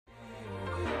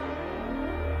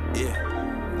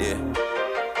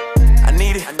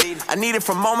I need it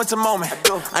from moment to moment.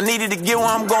 I needed to get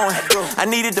where I'm going. I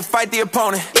needed to fight the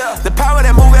opponent. The power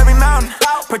that move every mountain.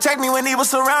 Protect me when evil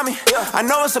surround me. I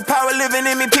know it's a power living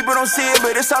in me. People don't see it,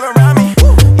 but it's all around me.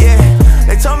 Yeah,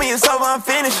 they told me it's over, I'm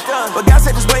finished. But God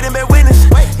said just wait and bear witness.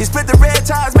 He split the red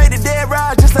ties, made the dead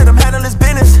rise. Just let him handle his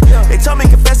business. They told me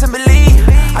confess and believe.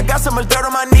 I got so much dirt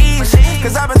on my knees,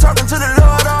 cause I've been talking to the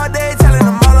Lord all day, telling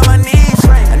him all on my knees.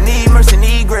 I need mercy,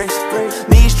 need grace.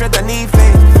 Need strength, I need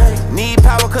faith. Need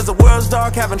power cause the world's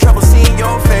dark, having trouble seeing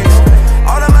your face.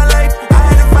 All of my life, I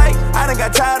had to fight, I done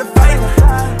got tired of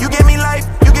fighting. You give me life,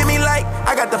 you give me light,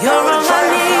 I got the power to try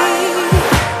to fight.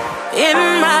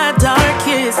 In my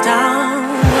darkest hour,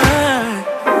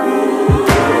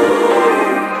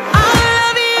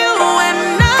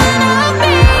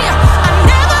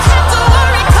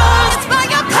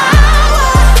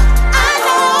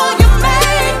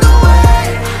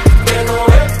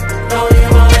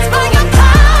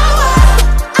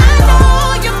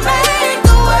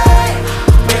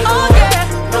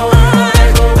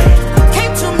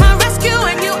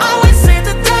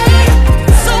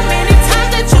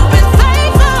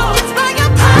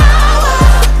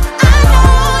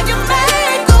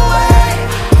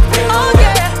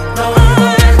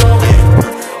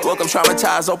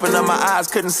 traumatized, opened up my eyes,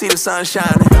 couldn't see the sun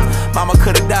shining. Mama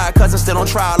could've died, cousin still on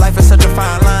trial, life is such a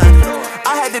fine line.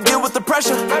 I had to deal with the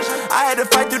pressure, I had to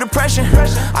fight through depression.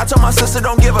 I told my sister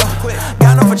don't give up,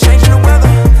 got no for changing the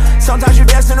weather. Sometimes you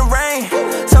dance in the rain,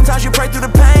 sometimes you pray through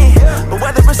the pain. But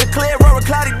whether it's a clear or a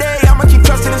cloudy day, I'ma keep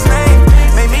trusting his name.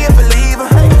 Made me a believer.